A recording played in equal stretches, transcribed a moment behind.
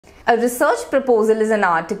A research proposal is an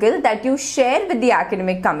article that you share with the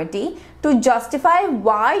academic committee to justify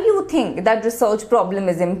why you think that research problem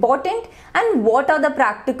is important and what are the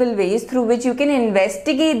practical ways through which you can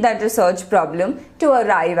investigate that research problem to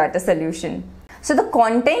arrive at a solution. So the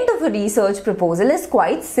content of a research proposal is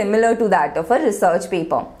quite similar to that of a research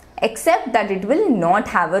paper, except that it will not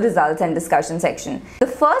have a results and discussion section. The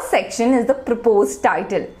first section is the proposed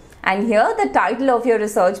title. And here the title of your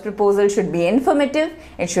research proposal should be informative,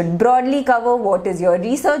 it should broadly cover what is your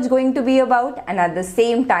research going to be about, and at the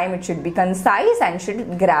same time it should be concise and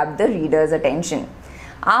should grab the reader's attention.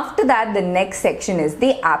 After that, the next section is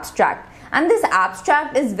the abstract. And this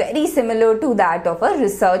abstract is very similar to that of a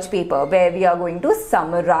research paper where we are going to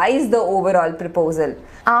summarize the overall proposal.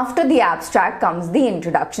 After the abstract comes the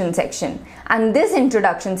introduction section. And this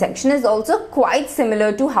introduction section is also quite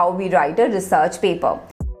similar to how we write a research paper.